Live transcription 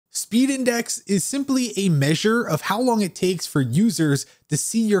Speed index is simply a measure of how long it takes for users to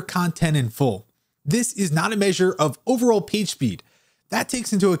see your content in full. This is not a measure of overall page speed. That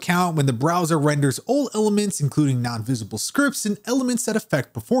takes into account when the browser renders all elements, including non-visible scripts and elements that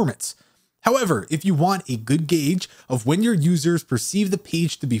affect performance. However, if you want a good gauge of when your users perceive the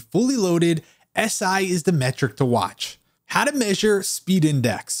page to be fully loaded, SI is the metric to watch. How to measure speed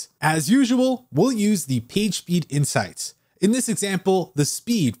index. As usual, we'll use the page speed insights. In this example, the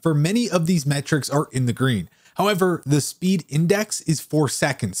speed for many of these metrics are in the green. However, the speed index is 4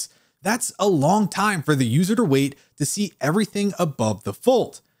 seconds. That's a long time for the user to wait to see everything above the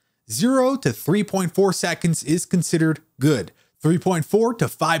fold. 0 to 3.4 seconds is considered good. 3.4 to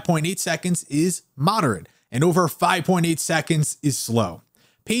 5.8 seconds is moderate, and over 5.8 seconds is slow.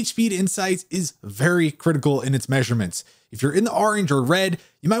 Page speed insights is very critical in its measurements. If you're in the orange or red,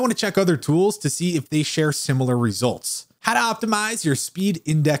 you might want to check other tools to see if they share similar results. How to optimize your speed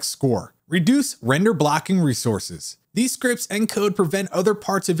index score. Reduce render blocking resources. These scripts and code prevent other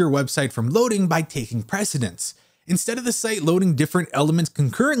parts of your website from loading by taking precedence. Instead of the site loading different elements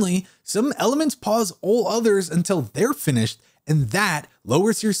concurrently, some elements pause all others until they're finished, and that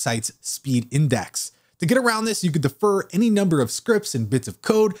lowers your site's speed index. To get around this, you could defer any number of scripts and bits of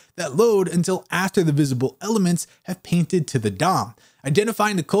code that load until after the visible elements have painted to the DOM.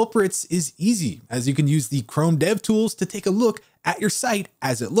 Identifying the culprits is easy, as you can use the Chrome Dev tools to take a look at your site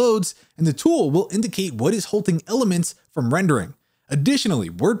as it loads, and the tool will indicate what is halting elements from rendering. Additionally,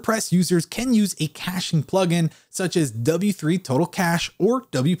 WordPress users can use a caching plugin such as W3 Total Cache or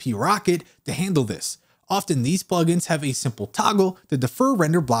WP Rocket to handle this. Often these plugins have a simple toggle to defer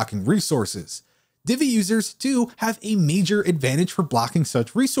render blocking resources. Divi users too have a major advantage for blocking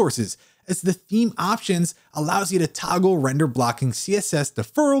such resources, as the theme options allows you to toggle render blocking CSS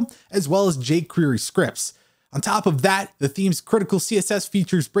deferral as well as jQuery scripts. On top of that, the theme's critical CSS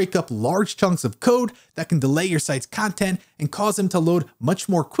features break up large chunks of code that can delay your site's content and cause them to load much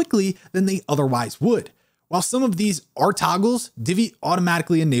more quickly than they otherwise would. While some of these are toggles, Divi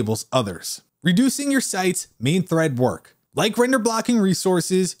automatically enables others. Reducing your site's main thread work. Like render blocking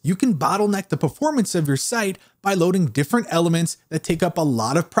resources, you can bottleneck the performance of your site by loading different elements that take up a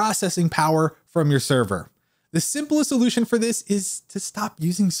lot of processing power from your server. The simplest solution for this is to stop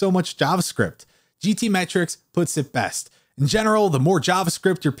using so much JavaScript. GTmetrix puts it best. In general, the more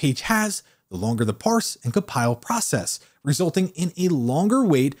JavaScript your page has, the longer the parse and compile process, resulting in a longer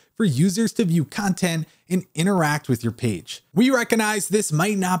wait for users to view content and interact with your page. We recognize this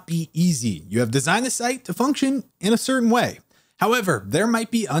might not be easy. You have designed the site to function in a certain way. However, there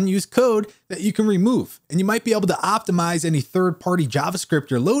might be unused code that you can remove, and you might be able to optimize any third-party JavaScript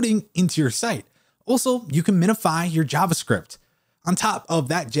you're loading into your site. Also, you can minify your JavaScript. On top of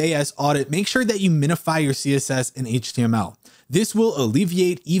that JS audit, make sure that you minify your CSS and HTML. This will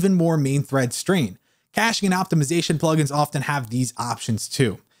alleviate even more main thread strain. Caching and optimization plugins often have these options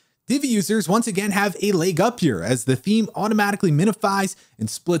too. Divi users once again have a leg up here, as the theme automatically minifies and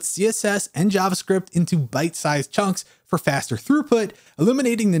splits CSS and JavaScript into bite-sized chunks for faster throughput,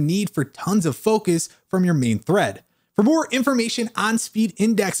 eliminating the need for tons of focus from your main thread. For more information on speed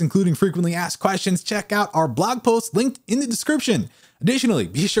index, including frequently asked questions, check out our blog post linked in the description. Additionally,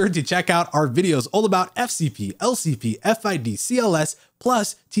 be sure to check out our videos all about FCP, LCP, FID, CLS,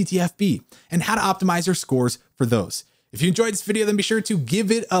 plus TTFB, and how to optimize your scores for those. If you enjoyed this video, then be sure to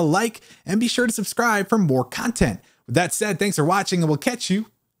give it a like and be sure to subscribe for more content. With that said, thanks for watching, and we'll catch you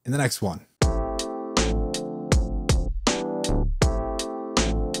in the next one.